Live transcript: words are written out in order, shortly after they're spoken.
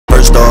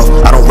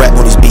rap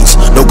on these beats.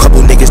 No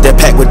couple niggas that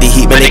pack with the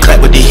heat, man, they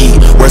clap with the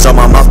heat. Words on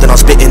my mouth, then I'm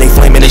spitting, they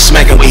flaming, they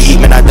smacking with heat.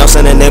 Man, I done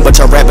something in, but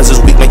y'all rappers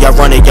is weak, man, y'all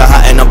running, y'all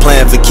hot, and I'm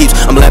playing for keeps.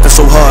 I'm laughing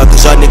so hard,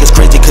 cause y'all niggas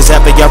crazy, cause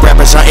half of y'all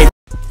rappers, y'all ain't.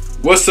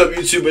 What's up,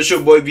 YouTube? It's your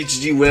boy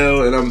BTG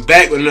Will, and I'm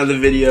back with another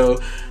video.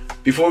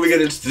 Before we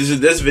get into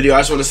this video, I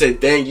just want to say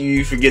thank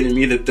you for getting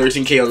me the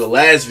 13K on the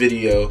last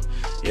video.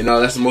 You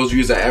know, that's the most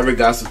views I ever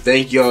got, so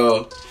thank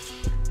y'all.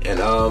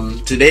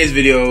 And today's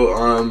video,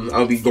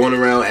 I'll be going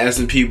around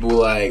asking people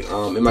like,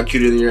 am I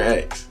cuter than your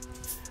ex?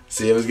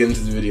 So yeah, let's get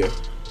into the video.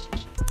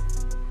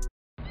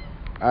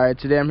 Alright,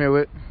 today I'm here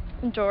with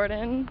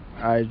Jordan.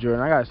 Alright, Jordan,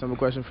 I got a simple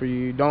question for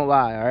you. Don't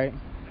lie, alright?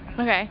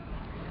 Okay.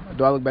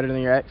 Do I look better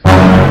than your ex?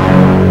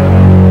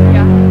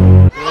 Yeah.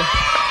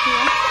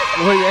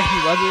 What, you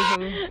actually ugly or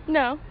something?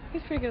 No,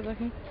 he's pretty good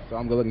looking. So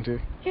I'm good looking too?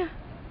 Yeah.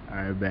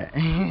 Alright, bet.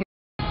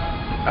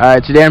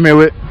 Alright, today I'm here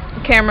with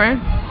Cameron.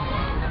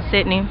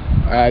 Sydney.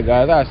 Alright,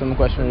 guys, I got a simple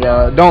question for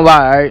y'all. Don't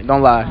lie, alright?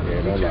 Don't lie.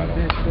 Yeah, don't lie.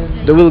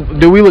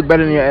 Do we look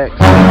better than your ex?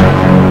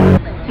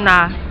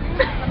 Nah.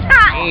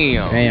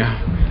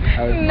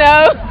 Damn.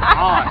 No.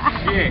 Oh,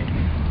 shit.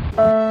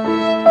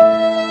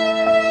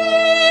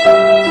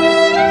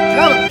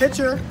 Got a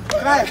picture.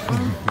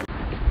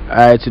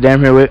 Alright, today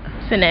I'm here with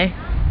Sydney.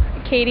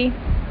 Katie.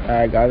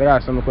 Alright, guys, I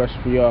got a simple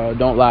question for y'all.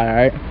 Don't lie,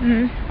 alright?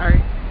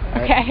 Alright.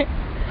 Okay.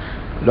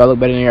 Do I look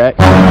better than your ex?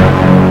 Do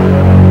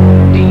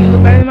you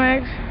look better than my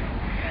ex?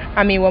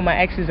 I mean, well, my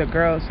ex is a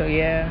girl, so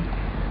yeah.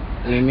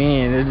 What do you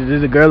mean?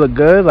 Does the girl look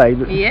good? Like,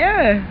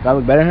 Yeah. do I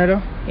look better than her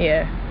though?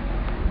 Yeah.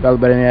 Do I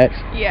look better than your ex?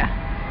 Yeah.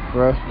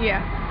 Bro?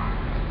 Yeah.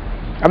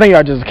 I think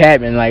y'all just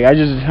capping. Like, are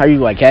you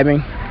like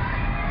capping?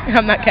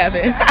 I'm not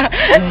capping.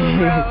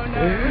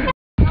 No.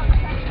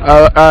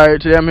 Alright,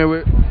 today I'm here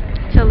with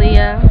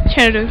Talia.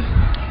 Chandler.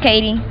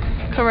 Katie.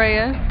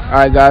 Correa.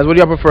 Alright, guys, what do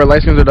y'all prefer,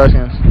 light skins or dark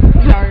skins?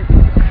 Dark.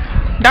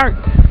 Dark.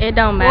 It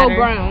don't matter. Well,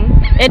 brown.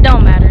 It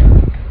don't matter.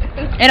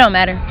 It don't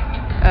matter.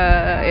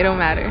 It don't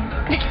matter.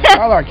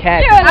 Y'all are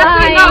capping. You're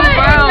lying.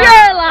 brown.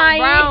 You're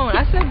lying. Brown.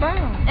 I said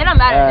brown. It don't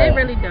matter. Alright. It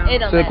really don't. It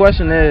don't So the matter.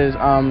 question is,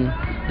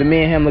 do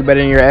me and him look better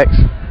than your ex?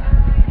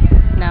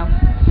 No.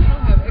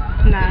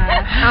 Nah.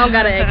 I don't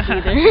got an ex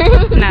either.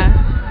 Nah. I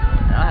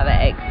don't have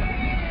an ex.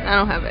 I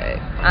don't have an ex.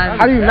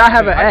 How do you not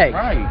have an ex?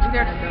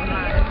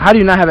 How do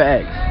you not have an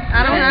ex?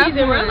 I don't have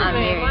one. I'm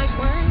married.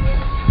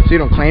 So you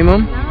don't claim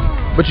him?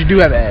 But you do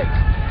have an ex. I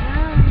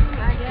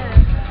guess.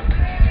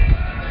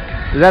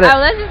 Is that Oh,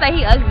 let's just say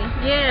he ugly.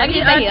 Yeah. I can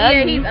just say he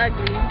ugly. Yeah, he's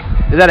ugly.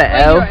 is that an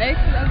L?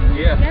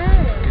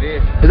 Yeah, it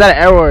is. Is that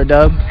an L or a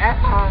dub?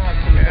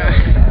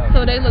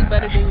 So they look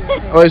better than you.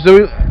 Oh, so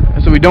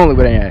we don't look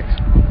better than your ex.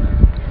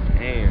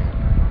 Damn.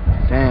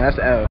 Damn, that's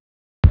an L.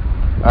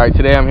 Alright,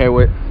 today I'm here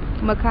with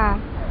Makai.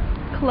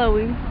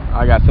 Chloe.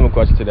 I got a simple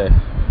question today.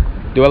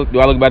 Do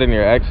I look better than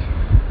your ex?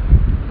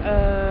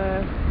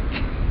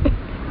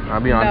 I'll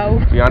be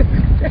honest. No. Be honest.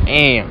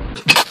 Damn.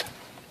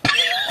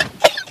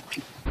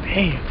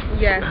 Damn.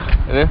 Yes.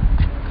 Yeah?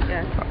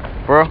 Yes.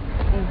 Bro?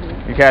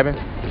 You capping?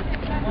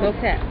 No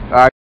cap.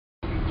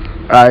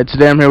 Alright,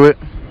 today I'm here with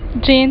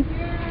Jean.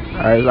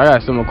 Alright, so I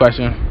got a simple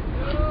question.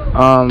 Do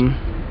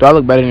I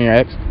look better than your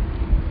ex?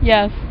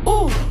 Yes.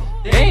 Ooh,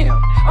 damn.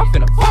 I'm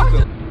finna fuck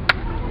her.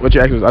 What,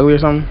 your ex was ugly or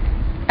something?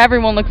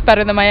 Everyone looks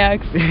better than my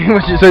ex.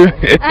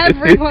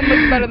 Everyone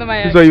looks better than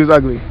my ex. So he was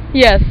ugly?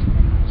 Yes.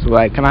 So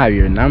like, can I have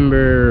your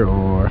number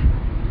or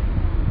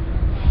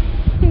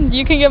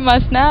You can get my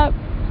snap.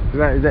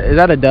 is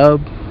that a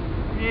dub?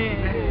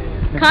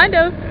 Kind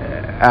of.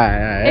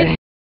 Alright.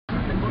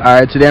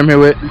 Alright, today I'm here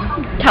with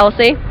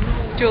Kelsey.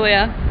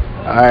 Julia.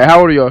 Alright, how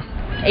old are you?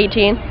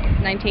 18.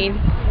 19.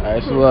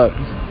 Alright, so look.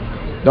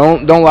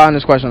 Don't lie on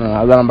this question that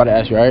I'm about to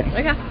ask you, alright?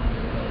 Okay.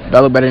 Do I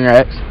look better than your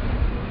ex?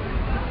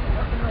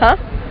 Huh?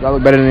 Do I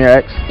look better than your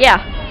ex? Yeah.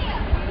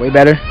 Way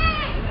better?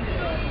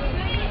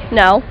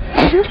 No.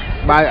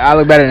 But I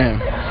look better than him.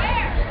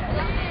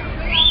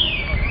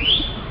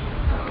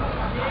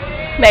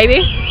 Maybe.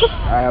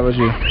 Alright, how about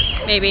you?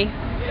 Maybe.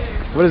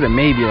 What is it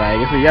maybe like?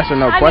 It's a yes or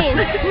no question.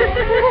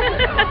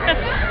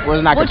 What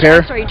is not Which compare?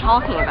 ex are you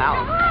talking about?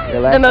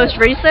 Your last The most ex?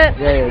 recent?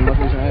 Yeah, the most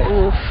recent ex.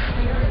 Oof.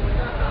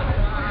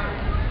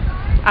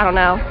 I don't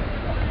know.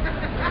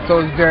 So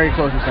it's very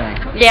close, you're saying?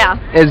 Yeah.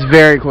 It's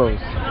very close.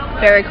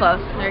 Very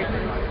close. Very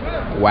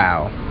close.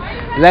 Wow.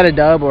 Is that a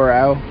dub or a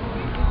L?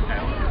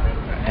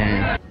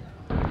 And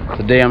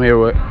today I'm here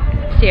with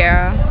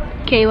Sierra.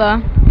 Kayla.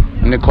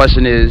 and the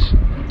question is,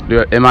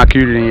 am I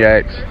cuter than your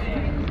ex?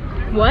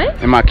 What?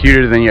 Am I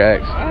cuter than your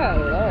ex?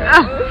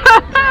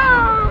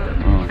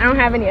 I don't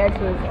have any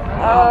exes.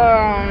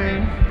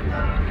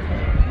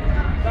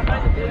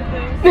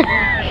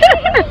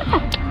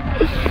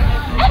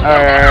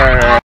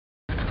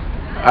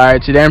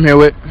 Alright, today I'm here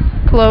with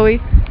Chloe.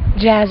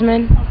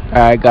 Jasmine.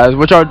 Alright guys,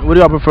 what do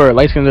y'all prefer?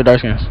 Light skins or dark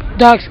skins?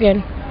 Dark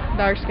skin.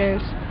 Dark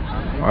skins.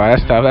 Alright,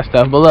 that's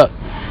tough. But look,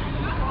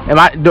 am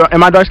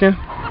I dark skinned?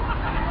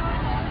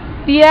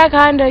 Yeah,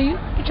 kinda. You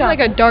You're like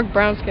a dark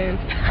brown skin.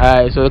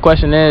 Alright, so the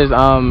question is, do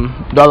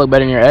I look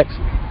better than your ex?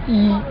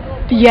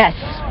 Yes.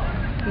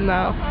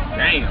 No.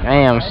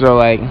 Damn, so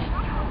like,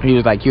 He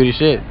was like cute as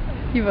shit.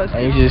 He was.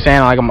 And you just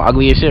saying like I'm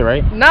ugly as shit,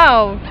 right?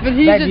 No, but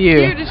he's Back just to you.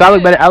 cute as So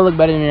shit. I look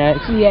better than your ex.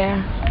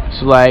 Yeah.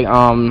 So like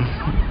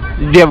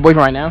do you have a boyfriend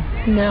right now?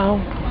 No.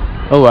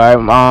 Oh, alright.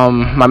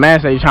 My man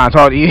said he's trying to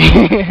talk to you.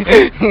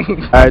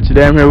 Alright,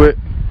 today I'm here with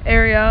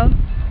Ariel.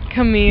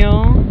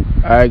 Camille.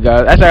 Alright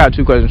guys, actually I got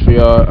 2 questions for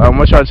y'all.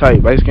 What's your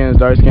type? Light skins,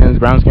 dark skins,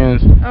 brown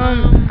skins?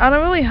 I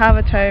don't really have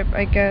a type,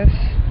 I guess.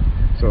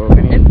 So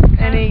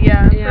Any,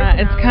 yeah. Yeah,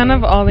 it's kind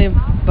of all the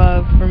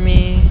above for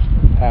me.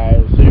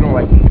 Alright, so you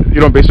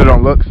don't base it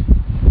on looks?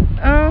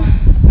 I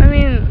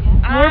mean,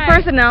 more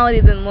personality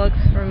than looks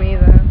for me,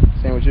 though.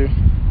 Same with you?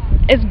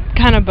 It's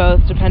kind of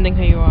both, depending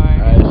who you are.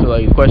 Alright, so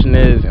like the question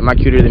is, am I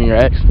cuter than your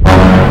ex? Take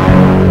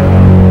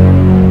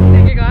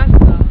your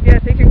glasses off. Yeah,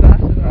 take your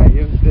glasses off. Alright,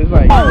 it's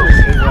like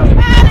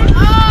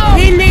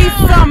He needs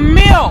some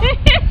milk.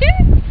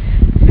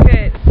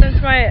 Okay,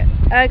 since my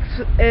ex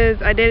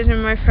I dated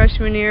him my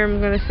freshman year, I'm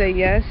gonna say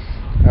yes.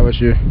 How about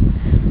you?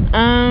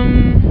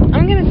 I'm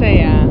gonna say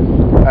yeah.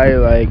 I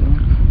like.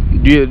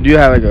 Do you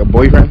have like a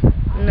boyfriend?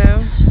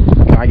 No.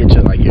 Can I get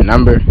your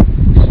number?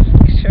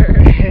 Sure.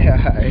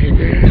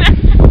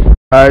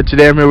 Alright,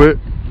 today I'm here with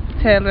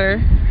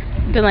Taylor.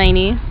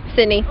 Delaney.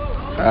 Sydney.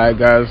 Alright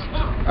guys,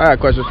 I got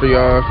questions for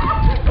y'all.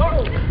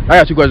 I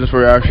got 2 questions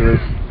for you actually.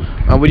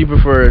 What do you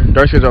prefer,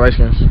 dark skins or light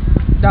skins?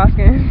 Dark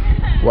skin.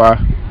 Why?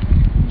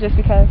 Just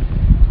because.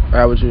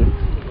 How about you?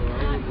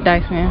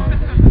 Dark skin.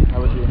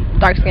 How about you?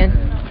 Dark skin.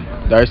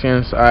 Dark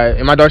skins. Alright,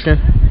 am I dark skin?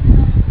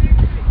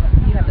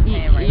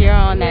 You're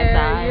on that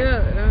side.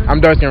 Yeah, I'm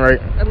dark skin, right?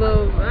 a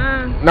little,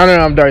 No,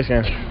 I'm dark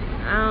skin.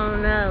 I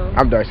don't know.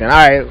 I'm dark skin.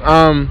 Alright,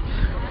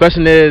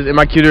 question is, am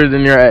I cuter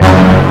than your ex?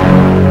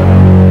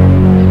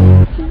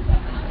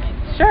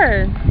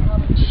 Sure.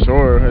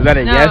 Sure. Is that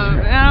a No, yes?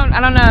 I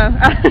don't know.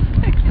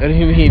 What do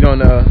you mean you don't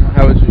know?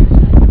 How about you?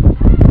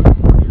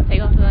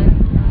 Take off the light.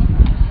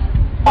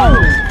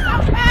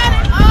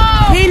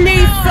 He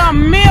needs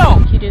some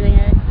milk. Cuter than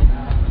your ex?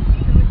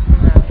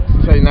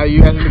 So now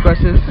you asking the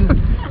questions?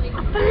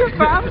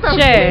 Sure.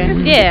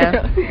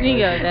 Yeah. You can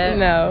go with that.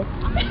 No.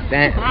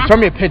 Damn. Show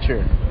me a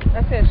picture.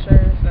 I said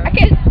sure. So. I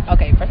can't.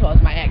 Okay, first of all,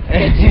 it's my ex.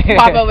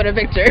 Pop over the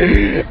picture.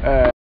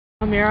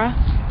 Amira.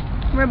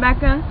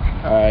 Rebecca.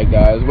 Alright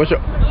guys, what's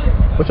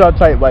your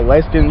type? Like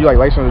light skin? You like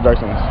light skins or dark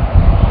skins?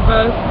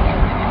 Both.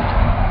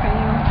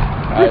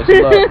 Alright, so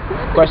look,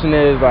 question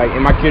is like,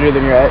 am I cuter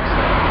than your ex?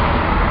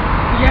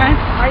 Yes.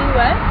 Are you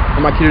what?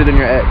 Am I cuter than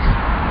your ex?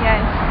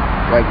 Yes.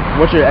 Like,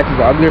 what's your ex is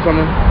ugly or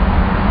something?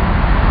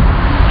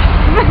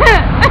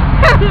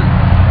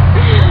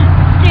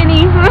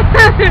 Skinny.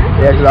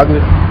 Your ex is ugly?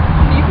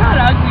 He's not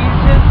ugly,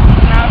 it's just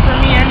not for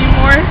me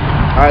anymore.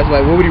 Alright, so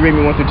like, what would you rate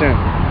me 1 through 10?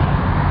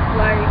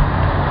 Like,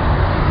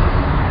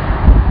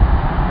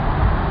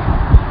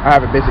 I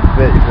have a basic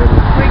fit, you feel me?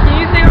 wait, can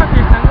you take off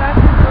your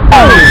sunglasses?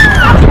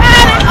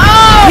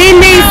 He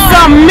needs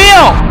some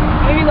milk.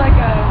 Maybe like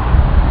a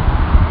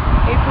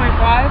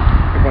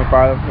 8.5?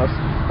 8.5, that's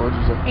what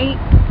would you say?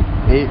 8?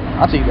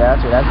 I'll take that,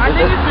 I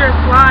think it's your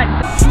slide.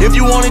 If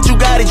you want it, you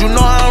got it. You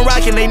know I'm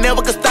rockin'. They never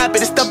could stop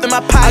it. It's stuffed in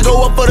my pocket. I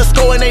go up for the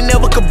score and they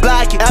never could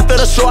block it. After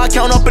the show, I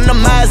count up in the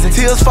miles and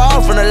tears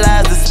fall from the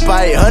lies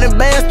despite 100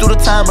 bands through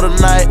the time of the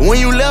night. When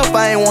you left,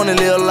 I ain't wanna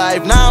live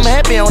life. Now I'm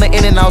happy on the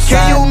in and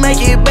outside. Can you make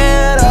it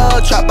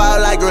better? Trap out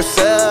like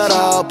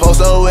Griselda.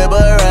 Post up with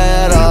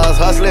Berettas.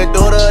 Hustling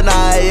through the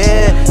night,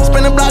 yeah.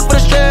 Spin the block for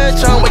the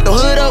stretch on. Wake the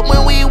hood up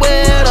when we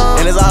wear them.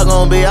 And it's all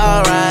gonna be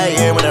alright,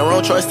 yeah. When that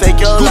road choice take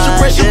your life, Gucci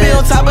press, you be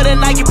on top of the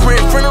Nike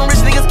print. Friend of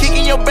rich niggas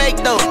kicking your bank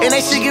though. And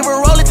they should give a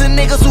roller to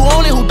niggas who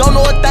own it, who don't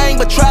know a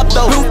thing but trap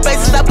though. Blue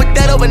faces, I put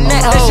that over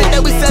net. That shit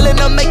that we sellin'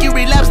 up make you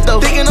relapse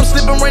though. Thinking I'm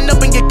slipping, run up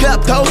and get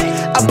clapped though.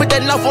 I put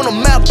that knife on the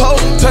map, ho.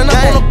 Turn up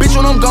on a bitch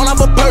when I'm gone off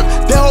a perk.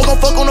 That hoe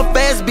gon' fuck on a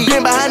fast beat.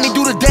 Been behind me,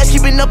 do the dash,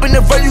 keeping up in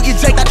the vert. You get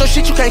jacked out your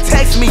shit, you can't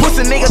text me.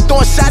 Pussy nigga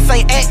throwing shots,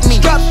 ain't at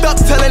me. Strapped up,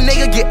 tell a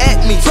nigga get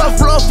at me.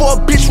 Tough love for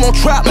a bitch, won't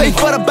trap me. Pay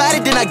for the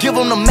body, then I give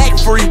him the Mac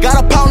free. Got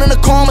a pound in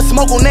the car, I'ma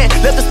smoke on that.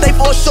 Left the stay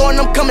for a show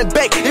and I'm coming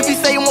back. If he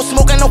say he won't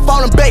smoke, ain't no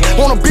falling back.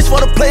 Want a bitch for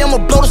the play, I'ma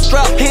blow the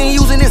strap. He ain't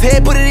using his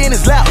head, put it in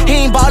his lap. He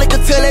ain't ballin',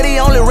 could tell that he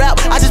only rap.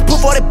 I just put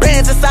 40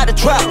 bands inside the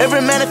trap.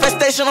 Every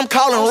manifestation I'm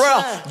calling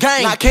real.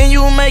 Gang. Now can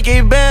you make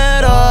it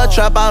better?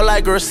 Trap out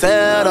like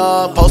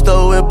Griselda. Post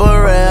up with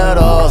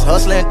Berettas.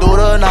 Hustling through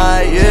the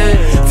night, yeah.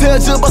 Tell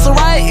Jill bust a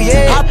right,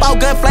 yeah. Hop out,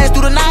 gun flames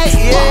through the night,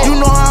 yeah. You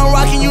know how I'm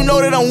rockin', you know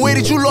that I'm with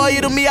it. You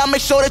loyal to me, I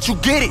make sure that you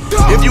get it.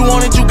 If you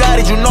want it, you got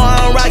it. You know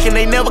how I'm rockin',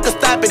 they never could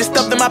stop it. It's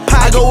stuffed in my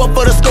pocket. I go up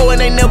for the score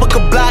and they never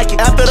could block it.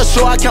 After the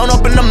show, I count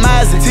up in the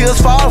miles and tears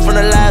fall from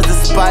the lies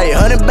despite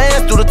 100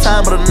 bands through the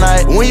time of the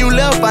night. When you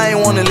left, I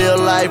ain't wanna live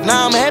life.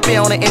 Now I'm happy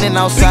on the in and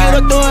outside.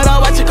 We get throw it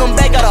all, watch it come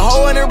back. Got a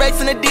whole 100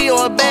 racks in the D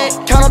or a bag.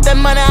 Count up that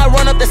money, I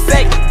run up the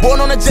sack. Born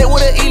on a jet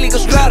with an illegal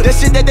strap. That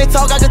shit that they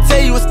talk, I can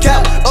tell you is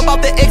cap. Up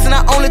off the X and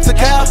I only took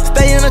out.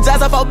 Stay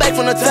energized, I fall back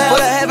from the tab.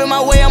 But I have it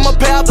my way, I'ma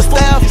pay off the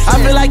staff.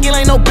 I feel like it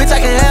ain't no bitch I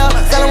can have.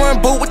 Sell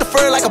run boot with the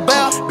fur like a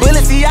bell.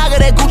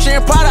 Balenciaga, that Gucci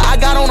and Prada. I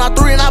got on our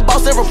 3 and I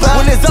boss every pair.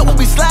 When it's up, we'll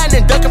be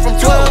sliding and ducking from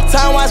 12.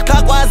 Time wise,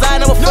 clockwise, I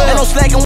never fail. Ain't no slacking.